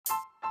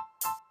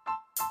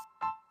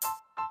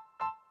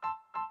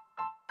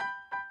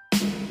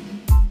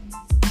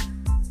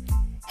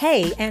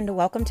Hey, and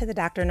welcome to the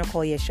Dr.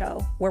 Nicolia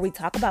Show, where we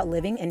talk about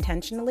living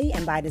intentionally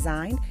and by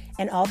design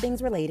and all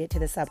things related to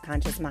the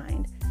subconscious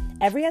mind.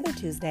 Every other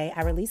Tuesday,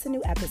 I release a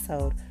new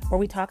episode where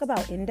we talk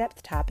about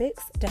in-depth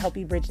topics to help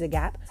you bridge the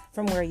gap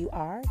from where you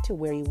are to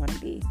where you want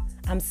to be.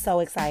 I'm so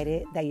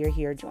excited that you're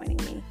here joining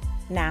me.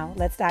 Now,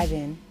 let's dive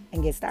in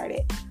and get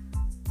started.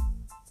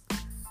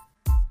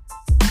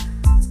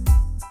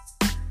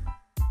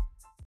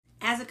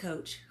 As a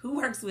coach who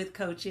works with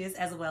coaches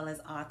as well as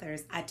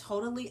authors, I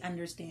totally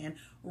understand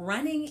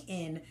running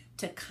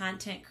into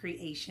content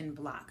creation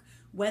block.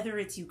 Whether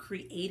it's you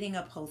creating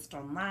a post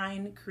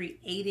online,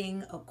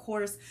 creating a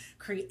course,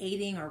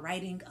 creating or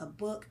writing a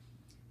book,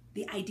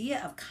 the idea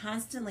of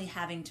constantly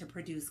having to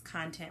produce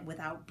content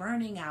without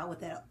burning out,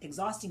 without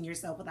exhausting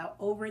yourself, without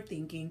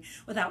overthinking,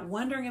 without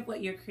wondering if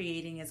what you're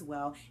creating as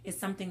well is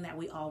something that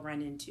we all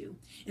run into.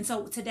 And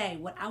so today,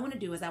 what I want to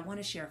do is I want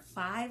to share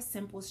 5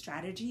 simple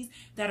strategies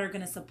that are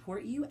going to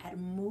support you at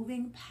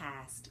moving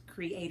past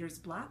creator's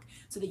block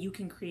so that you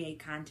can create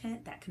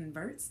content that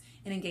converts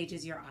and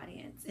engages your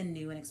audience in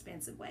new and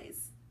expansive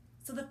ways.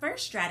 So the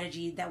first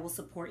strategy that will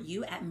support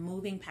you at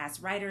moving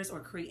past writer's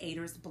or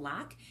creator's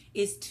block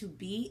is to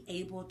be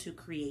able to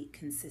create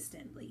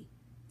consistently.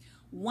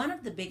 One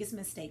of the biggest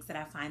mistakes that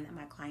I find that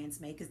my clients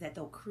make is that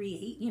they'll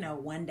create,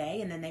 one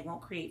day and then they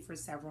won't create for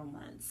several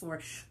months,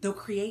 or they'll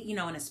create, in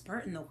a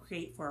spurt and they'll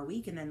create for a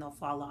week and then they'll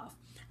fall off.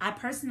 I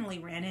personally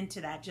ran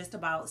into that just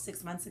about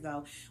 6 months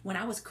ago when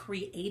I was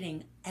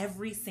creating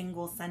every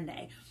single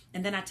Sunday.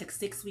 And then I took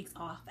 6 weeks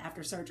off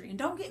after surgery. And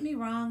don't get me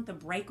wrong, the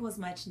break was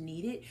much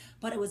needed,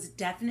 but it was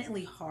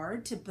definitely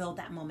hard to build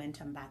that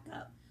momentum back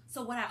up.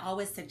 So what I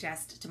always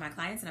suggest to my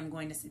clients, and I'm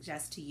going to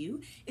suggest to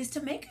you, is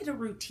to make it a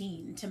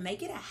routine, to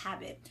make it a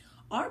habit.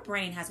 Our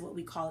brain has what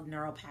we call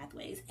neural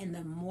pathways, and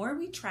the more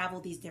we travel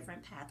these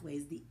different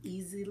pathways, the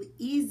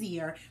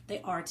easier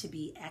they are to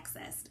be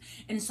accessed.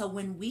 And so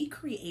when we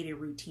create a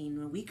routine,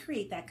 when we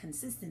create that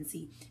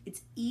consistency,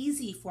 it's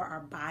easy for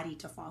our body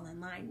to fall in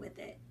line with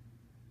it.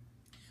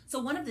 So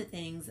one of the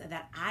things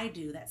that I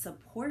do that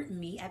support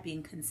me at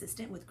being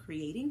consistent with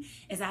creating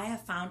is I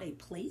have found a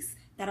place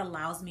that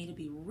allows me to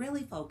be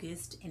really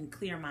focused and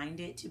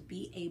clear-minded to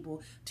be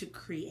able to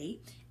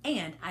create.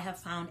 And I have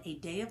found a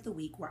day of the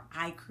week where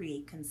I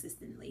create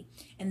consistently.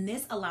 And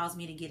this allows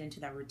me to get into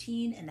that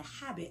routine and the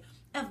habit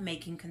of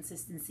making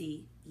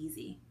consistency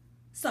easy.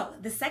 So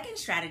the second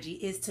strategy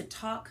is to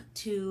talk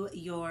to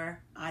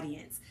your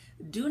audience.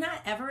 Do not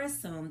ever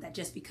assume that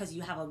just because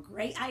you have a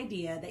great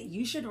idea that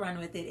you should run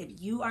with it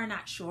if you are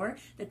not sure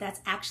that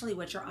that's actually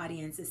what your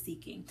audience is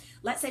seeking.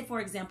 Let's say, for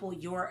example,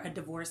 you're a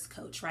divorce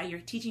coach, right? You're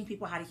teaching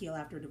people how to heal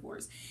after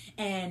divorce,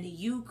 and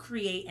you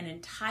create an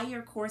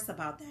entire course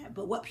about that.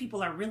 But what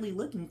people are really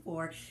looking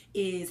for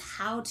is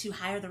how to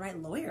hire the right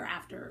lawyer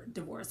after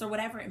divorce or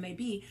whatever it may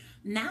be.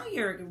 Now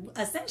you're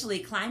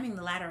essentially climbing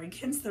the ladder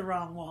against the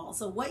wrong wall.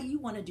 So what you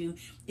want to do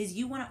is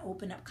you want to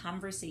open up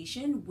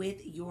conversation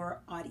with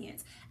your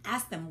audience.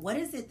 Ask them, what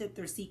is it that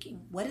they're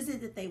seeking? What is it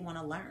that they want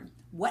to learn?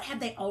 What have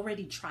they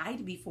already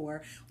tried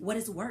before? What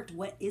has worked?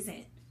 What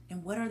isn't?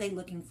 And what are they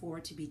looking for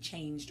to be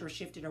changed or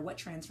shifted, or what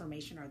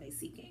transformation are they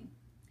seeking?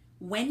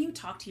 When you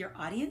talk to your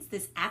audience,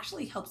 this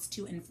actually helps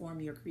to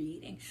inform your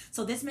creating.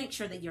 So this makes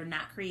sure that you're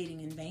not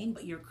creating in vain,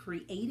 but you're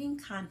creating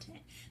content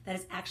that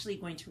is actually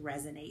going to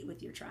resonate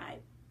with your tribe.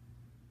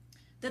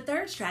 The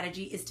third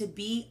strategy is to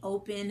be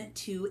open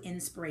to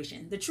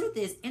inspiration. The truth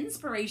is,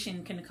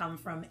 inspiration can come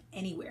from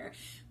anywhere.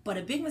 But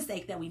a big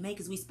mistake that we make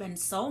is we spend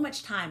so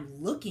much time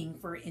looking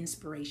for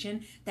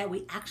inspiration that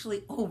we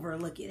actually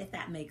overlook it, if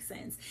that makes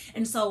sense.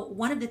 And so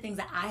one of the things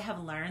that I have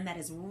learned that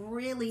has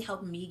really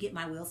helped me get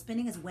my wheels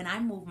spinning is when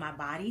I move my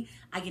body,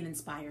 I get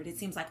inspired. It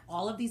seems like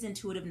all of these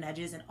intuitive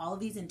nudges and all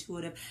of these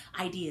intuitive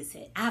ideas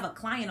hit. I have a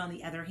client, on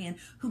the other hand,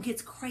 who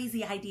gets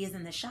crazy ideas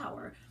in the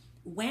shower.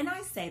 When I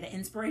say that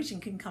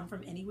inspiration can come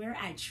from anywhere,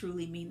 I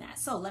truly mean that.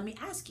 So let me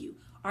ask you,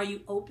 are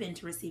you open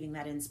to receiving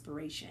that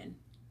inspiration?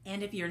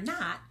 And if you're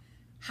not,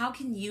 how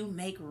can you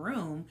make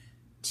room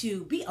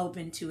to be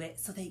open to it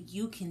so that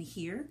you can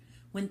hear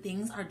when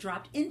things are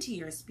dropped into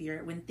your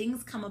spirit, when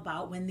things come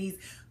about, when these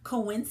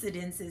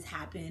coincidences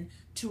happen,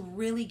 to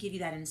really give you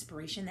that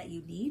inspiration that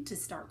you need to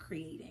start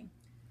creating?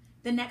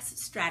 The next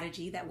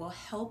strategy that will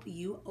help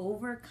you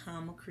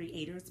overcome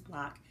creator's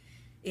block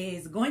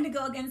is going to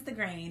go against the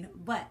grain,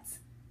 but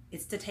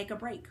it's to take a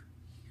break.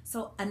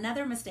 So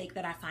another mistake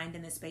that I find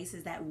in this space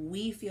is that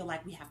we feel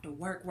like we have to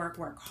work,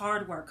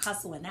 hard work,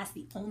 hustle, and that's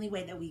the only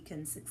way that we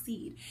can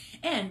succeed.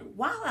 And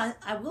while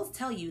I will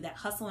tell you that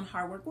hustle and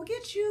hard work will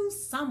get you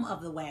some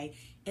of the way,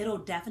 it'll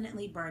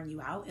definitely burn you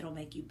out, it'll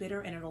make you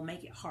bitter, and it'll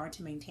make it hard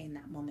to maintain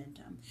that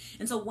momentum.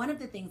 And so one of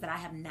the things that I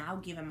have now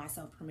given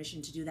myself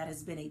permission to do that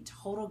has been a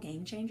total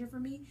game changer for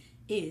me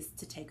is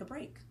to take a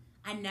break.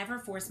 I never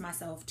force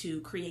myself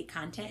to create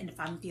content, and if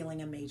I'm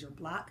feeling a major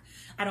block,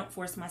 I don't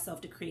force myself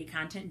to create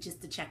content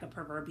just to check a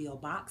proverbial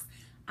box.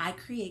 I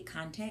create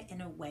content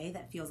in a way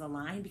that feels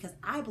aligned because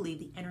I believe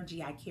the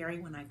energy I carry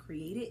when I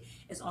create it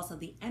is also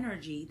the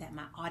energy that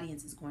my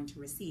audience is going to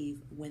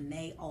receive when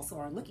they also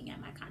are looking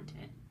at my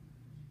content.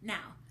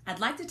 Now, I'd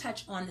like to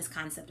touch on this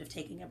concept of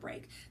taking a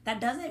break.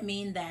 That doesn't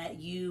mean that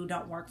you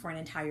don't work for an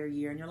entire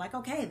year and you're like,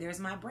 okay, there's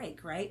my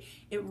break, right?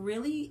 It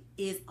really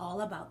is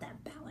all about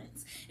that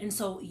balance. And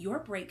so your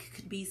break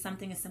could be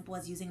something as simple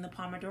as using the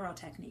Pomodoro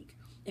technique.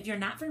 If you're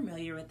not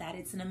familiar with that,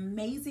 it's an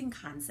amazing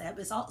concept.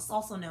 It's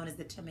also known as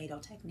the tomato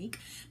technique,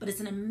 but it's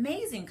an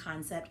amazing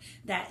concept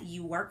that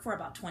you work for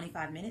about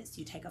 25 minutes,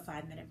 you take a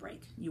 5-minute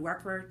break. You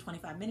work for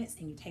 25 minutes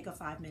and you take a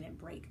 5-minute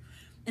break.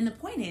 And the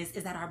point is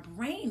that our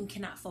brain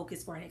cannot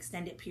focus for an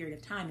extended period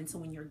of time. And so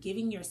when you're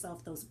giving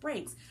yourself those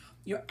breaks,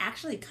 you're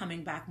actually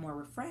coming back more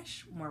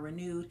refreshed, more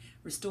renewed,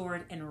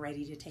 restored, and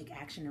ready to take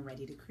action and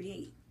ready to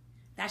create.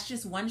 That's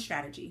just one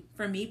strategy.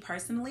 For me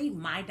personally,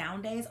 my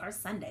down days are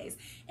Sundays,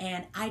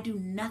 and I do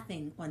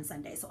nothing on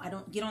Sunday. So I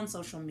don't get on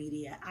social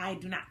media. I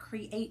do not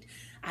create.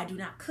 I do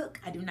not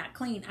cook. I do not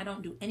clean. I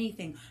don't do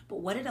anything.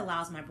 But what it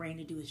allows my brain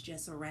to do is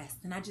just rest.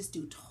 And I just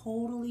do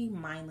totally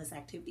mindless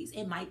activities.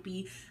 It might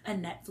be a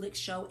Netflix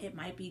show. It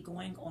might be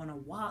going on a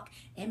walk.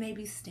 It may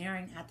be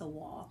staring at the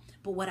wall.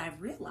 But what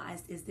I've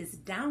realized is this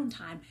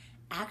downtime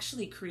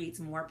actually creates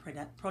more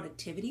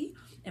productivity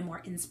and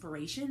more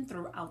inspiration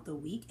throughout the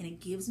week, and it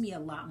gives me a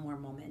lot more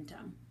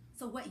momentum.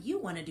 So what you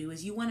want to do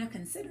is you want to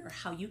consider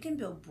how you can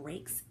build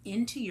breaks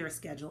into your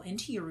schedule,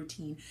 into your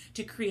routine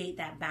to create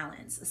that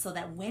balance so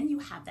that when you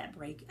have that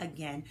break,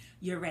 again,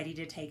 you're ready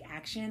to take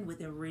action with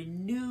a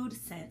renewed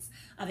sense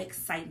of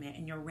excitement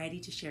and you're ready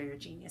to share your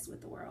genius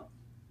with the world.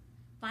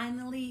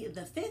 Finally,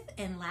 the fifth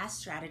and last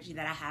strategy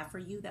that I have for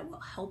you that will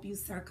help you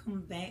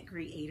circumvent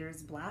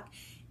creator's block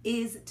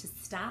is to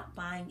stop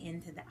buying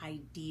into the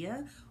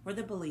idea or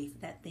the belief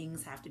that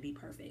things have to be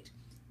perfect.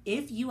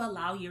 If you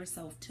allow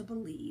yourself to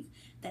believe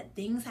that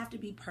things have to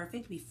be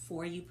perfect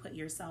before you put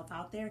yourself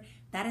out there,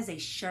 that is a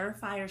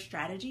surefire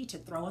strategy to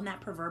throw in that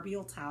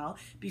proverbial towel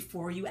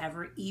before you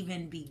ever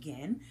even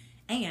begin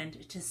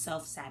and to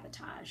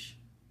self-sabotage.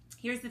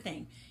 Here's the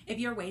thing. If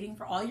you're waiting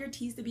for all your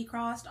T's to be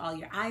crossed, all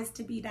your I's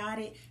to be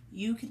dotted,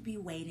 you could be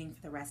waiting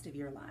for the rest of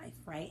your life,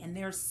 right? And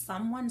there's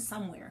someone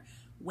somewhere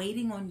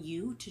waiting on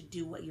you to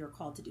do what you're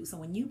called to do. So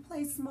when you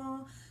play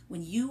small,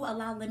 when you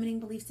allow limiting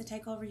beliefs to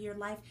take over your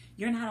life,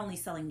 you're not only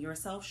selling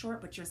yourself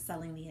short, but you're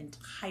selling the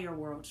entire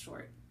world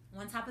short.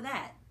 On top of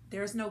that,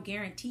 there's no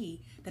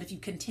guarantee that if you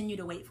continue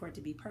to wait for it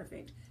to be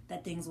perfect,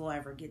 that things will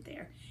ever get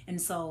there.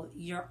 And so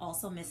you're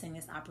also missing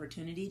this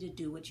opportunity to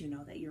do what you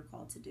know that you're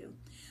called to do.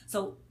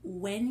 So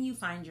when you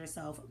find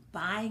yourself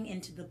buying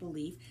into the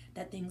belief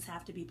that things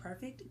have to be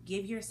perfect,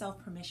 give yourself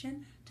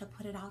permission to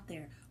put it out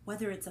there.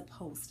 Whether it's a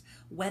post,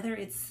 whether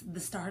it's the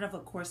start of a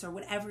course or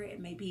whatever it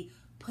may be,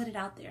 put it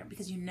out there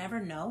because you never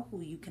know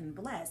who you can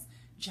bless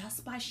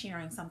just by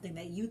sharing something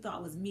that you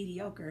thought was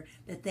mediocre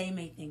that they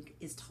may think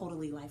is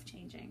totally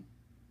life-changing.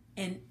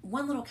 And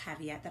one little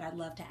caveat that I'd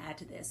love to add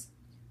to this,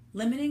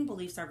 limiting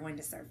beliefs are going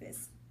to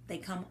surface. They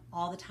come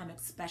all the time,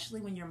 especially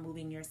when you're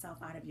moving yourself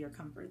out of your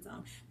comfort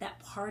zone. That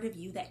part of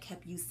you that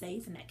kept you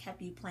safe and that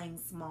kept you playing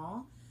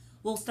small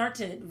will start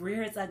to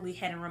rear its ugly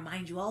head and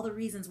remind you all the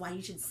reasons why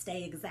you should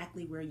stay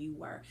exactly where you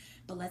were.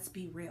 But let's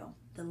be real.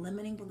 The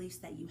limiting beliefs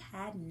that you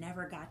had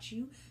never got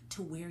you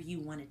to where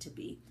you wanted to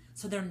be.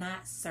 So they're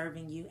not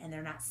serving you and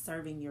they're not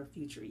serving your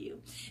future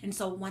you. And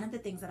so one of the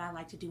things that I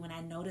like to do when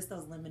I notice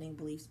those limiting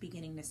beliefs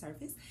beginning to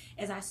surface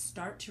is I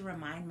start to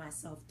remind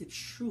myself the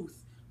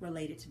truth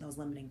related to those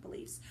limiting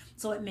beliefs.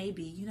 So it may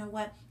be, you know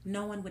what,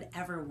 no one would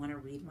ever want to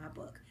read my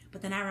book.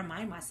 But then I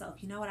remind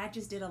myself, you know what, I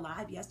just did a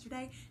live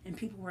yesterday and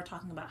people were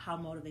talking about how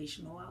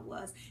motivational I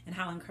was and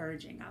how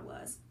encouraging I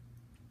was.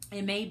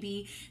 It may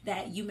be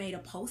that you made a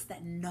post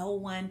that no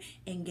one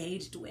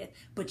engaged with,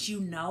 but you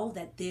know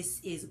that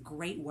this is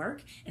great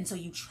work. And so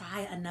you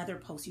try another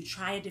post, you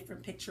try a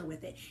different picture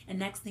with it. And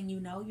next thing you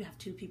know, you have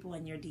 2 people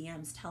in your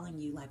DMs telling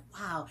you like,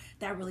 wow,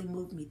 that really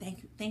moved me.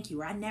 Thank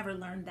you. Or I never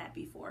learned that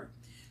before.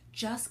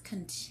 Just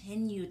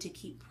continue to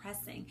keep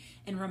pressing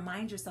and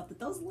remind yourself that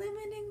those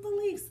limiting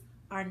beliefs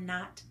are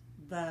not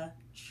the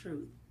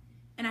truth.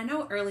 And I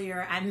know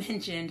earlier I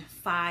mentioned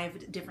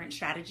 5 different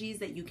strategies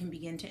that you can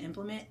begin to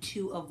implement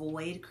to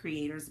avoid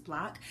creator's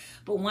block,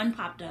 but one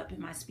popped up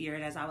in my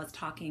spirit as I was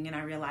talking and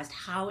I realized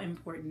how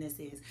important this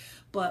is.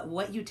 But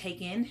what you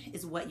take in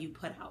is what you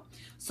put out.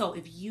 So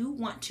if you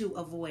want to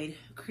avoid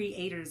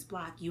creator's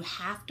block, you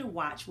have to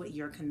watch what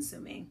you're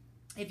consuming.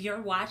 If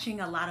you're watching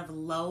a lot of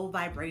low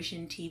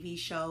vibration TV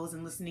shows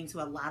and listening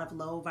to a lot of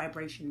low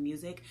vibration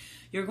music,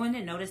 you're going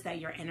to notice that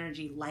your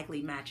energy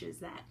likely matches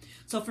that.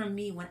 So for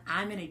me, when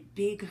I'm in a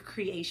big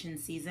creation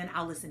season,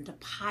 I'll listen to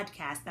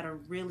podcasts that are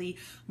really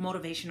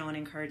motivational and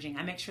encouraging.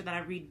 I make sure that I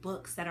read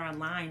books that are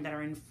online, that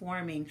are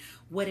informing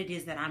what it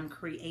is that I'm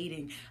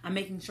creating. I'm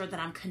making sure that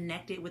I'm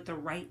connected with the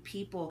right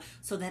people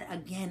so that,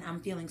 again,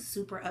 I'm feeling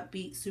super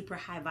upbeat, super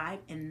high vibe,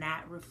 and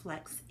that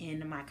reflects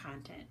in my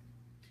content.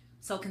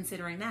 So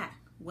considering that,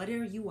 what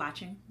are you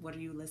watching? What are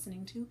you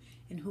listening to?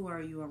 And who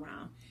are you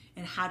around?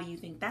 And how do you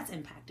think that's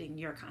impacting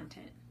your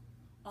content?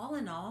 All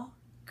in all,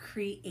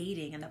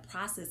 creating and the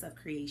process of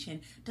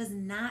creation does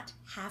not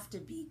have to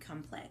be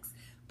complex,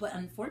 But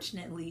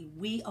unfortunately,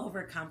 we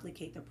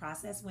overcomplicate the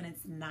process when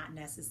it's not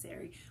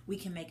necessary. We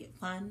can make it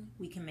fun,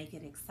 we can make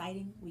it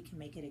exciting, we can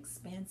make it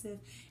expansive,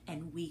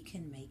 and we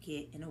can make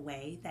it in a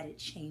way that it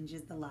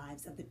changes the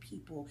lives of the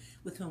people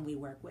with whom we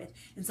work with.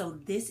 And so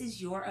this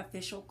is your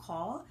official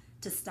call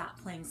to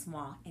stop playing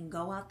small and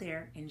go out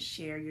there and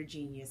share your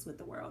genius with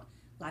the world.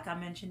 Like I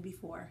mentioned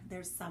before,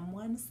 there's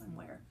someone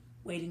somewhere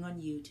waiting on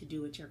you to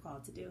do what you're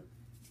called to do.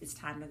 It's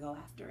time to go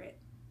after it.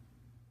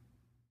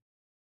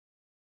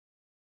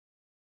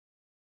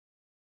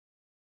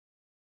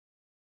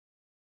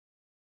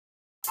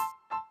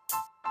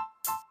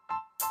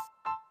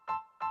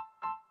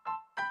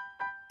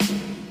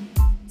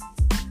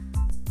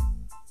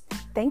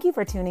 Thank you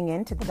for tuning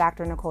in to the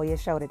Dr. Nicolia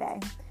Show today.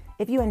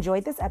 If you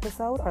enjoyed this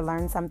episode or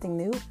learned something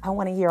new, I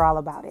want to hear all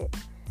about it.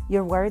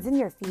 Your words and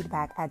your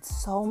feedback add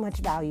so much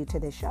value to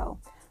this show.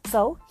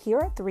 So here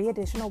are 3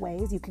 additional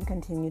ways you can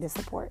continue to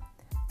support.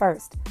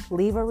 First,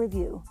 leave a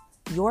review.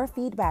 Your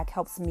feedback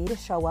helps me to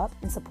show up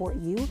and support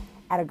you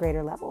at a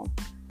greater level.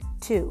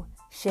 2,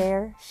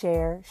 share.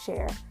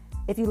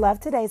 If you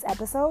loved today's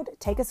episode,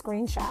 take a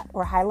screenshot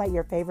or highlight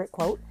your favorite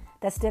quote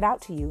that stood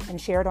out to you and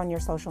share it on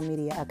your social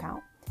media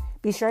account.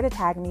 Be sure to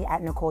tag me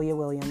at Nicolia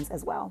Williams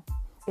as well.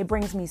 It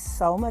brings me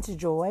so much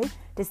joy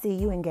to see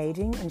you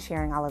engaging and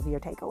sharing all of your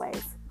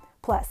takeaways.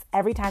 Plus,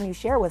 every time you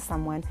share with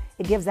someone,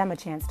 it gives them a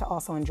chance to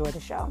also enjoy the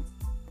show.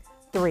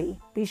 3,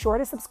 be sure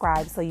to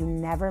subscribe so you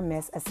never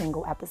miss a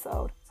single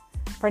episode.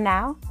 For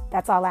now,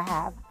 that's all I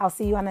have. I'll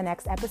see you on the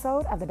next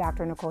episode of the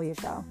Dr. Nicolia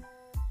Show.